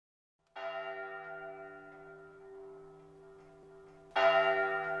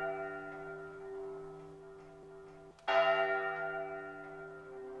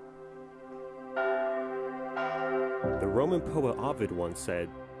The Roman poet Ovid once said,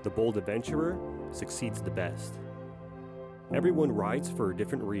 "The bold adventurer succeeds the best." Everyone rides for a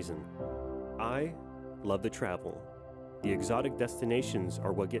different reason. I love to travel. The exotic destinations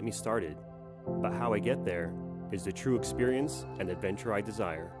are what get me started, but how I get there is the true experience and adventure I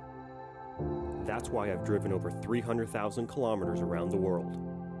desire. That's why I've driven over 300,000 kilometers around the world,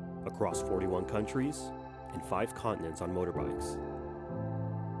 across 41 countries and 5 continents on motorbikes.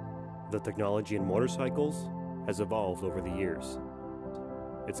 The technology in motorcycles has evolved over the years.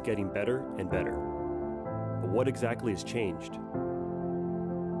 It's getting better and better. But what exactly has changed?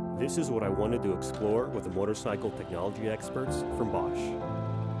 This is what I wanted to explore with the motorcycle technology experts from Bosch.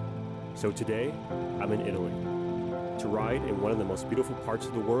 So today, I'm in Italy to ride in one of the most beautiful parts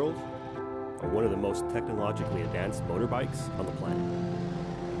of the world on one of the most technologically advanced motorbikes on the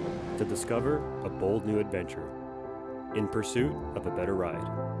planet, to discover a bold new adventure in pursuit of a better ride.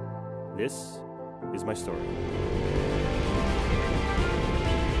 This is my story.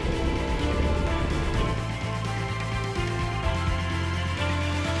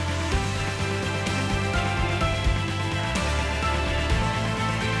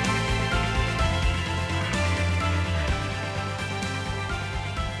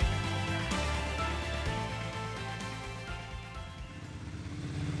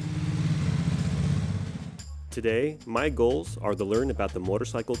 Today, my goals are to learn about the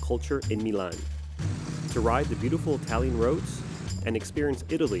motorcycle culture in Milan, to ride the beautiful Italian roads, and experience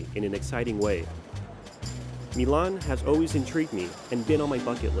Italy in an exciting way. Milan has always intrigued me and been on my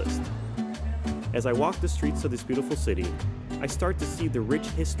bucket list. As I walk the streets of this beautiful city, I start to see the rich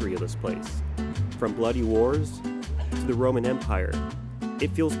history of this place. From bloody wars to the Roman Empire,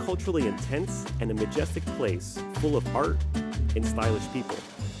 it feels culturally intense and a majestic place full of art and stylish people.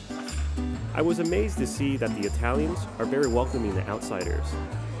 I was amazed to see that the Italians are very welcoming to outsiders,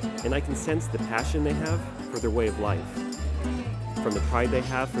 and I can sense the passion they have for their way of life. From the pride they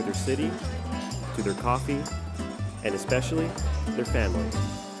have for their city, to their coffee, and especially their family.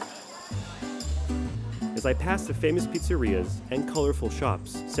 As I pass the famous pizzerias and colorful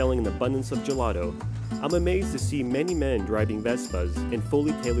shops selling an abundance of gelato, I'm amazed to see many men driving Vespas in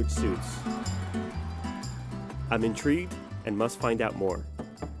fully tailored suits. I'm intrigued and must find out more.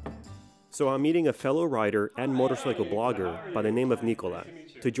 So I'm meeting a fellow rider and motorcycle blogger by the name of Nicola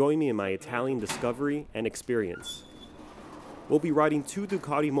to join me in my Italian discovery and experience. We'll be riding 2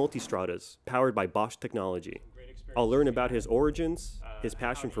 Ducati Multistradas powered by Bosch Technology. I'll learn about his origins, his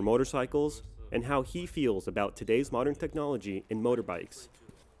passion for motorcycles, and how he feels about today's modern technology in motorbikes.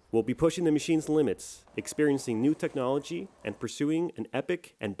 We'll be pushing the machine's limits, experiencing new technology, and pursuing an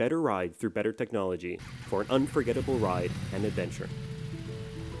epic and better ride through better technology for an unforgettable ride and adventure.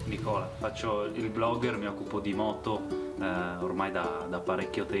 Nicola, faccio il blogger, mi occupo di moto ormai da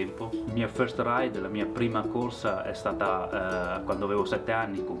parecchio tempo. Il mio first ride, la mia prima corsa è stata quando avevo 7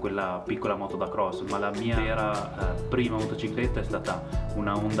 anni con quella piccola moto da cross, ma la mia vera prima motocicletta è stata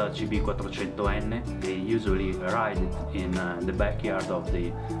una Honda CB400N. I usually ride it in the backyard of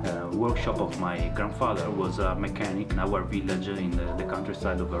the workshop of my grandfather, who was a mechanic in our village in the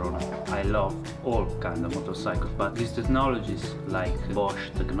countryside of Verona. I love all kinds of motorcycles, but these technologies like Bosch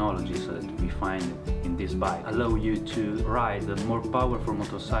technologies that we find in this bike allow you to ride a more powerful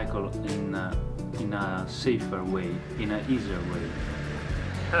motorcycle in a safer way, in an easier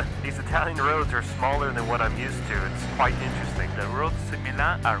way. These Italian roads are smaller than what I'm used to. It's quite interesting. The roads in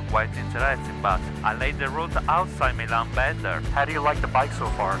Milan are quite interesting, but I like the roads outside Milan better. How do you like the bike so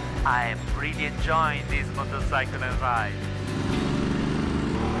far? I'm really enjoying this motorcycle and ride.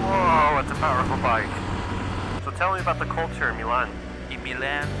 Whoa, it's a powerful bike. So tell me about the culture in Milan. In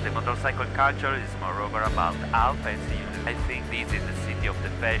Milan, the motorcycle culture is moreover about Alpines. I think this is the city of the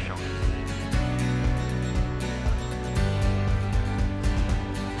fashion.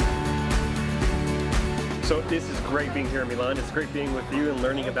 So this is great being here in Milan. It's great being with you and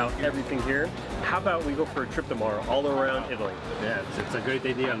learning about everything here. How about we go for a trip tomorrow all around Italy? Yeah, it's a great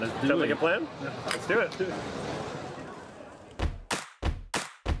idea. Let's do it. Sounds like a plan? Let's do it.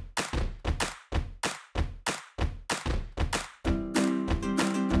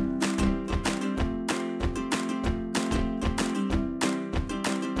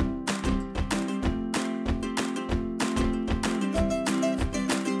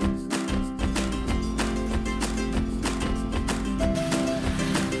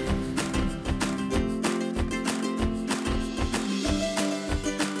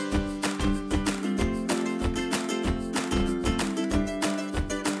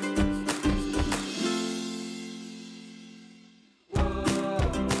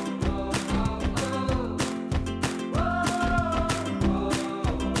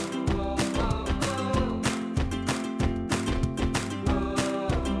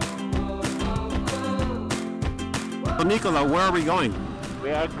 So Nicola, where are we going? We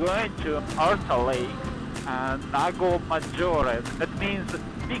are going to Italy and Lago Maggiore. That means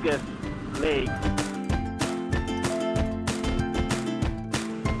biggest lake.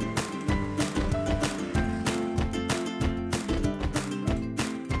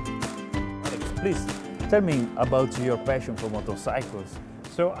 Please tell me about your passion for motorcycles.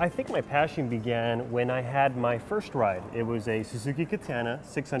 So I think my passion began when I had my first ride. It was a Suzuki Katana,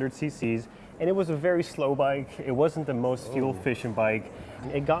 600 cc's, and it was a very slow bike. It wasn't the most fuel-efficient bike.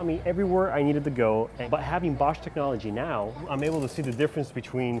 It got me everywhere I needed to go. But having Bosch Technology now, I'm able to see the difference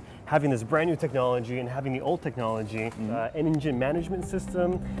between having this brand new technology and having the old technology. An engine management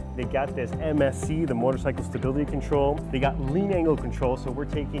system. They got this MSC, the motorcycle stability control. They got lean angle control, so we're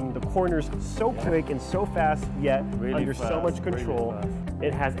taking the corners so quick and so fast, yet Really under fast, so much control. really fast.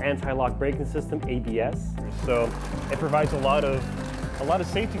 It has anti-lock braking system, ABS, so it provides a lot of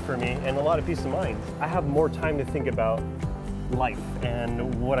safety for me and a lot of peace of mind. I have more time to think about life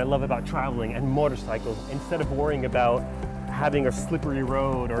and what I love about traveling and motorcycles instead of worrying about having a slippery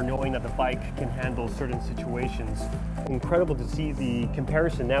road or knowing that the bike can handle certain situations. Incredible to see the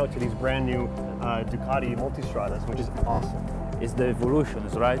comparison now to these brand new Ducati Multistradas, which is awesome. It's the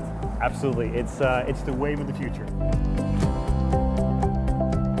evolutions, right? Absolutely, it's the wave of the future.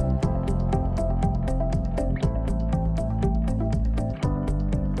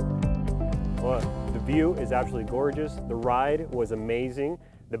 The view is absolutely gorgeous. The ride was amazing.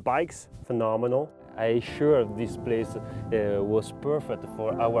 The bike's phenomenal. I'm sure this place was perfect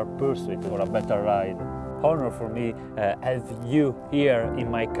for our pursuit for a better ride. Honor for me have you here in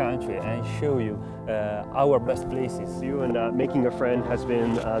my country and show you our best places. You and making a friend has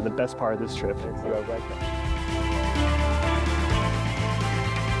been the best part of this trip. You are welcome.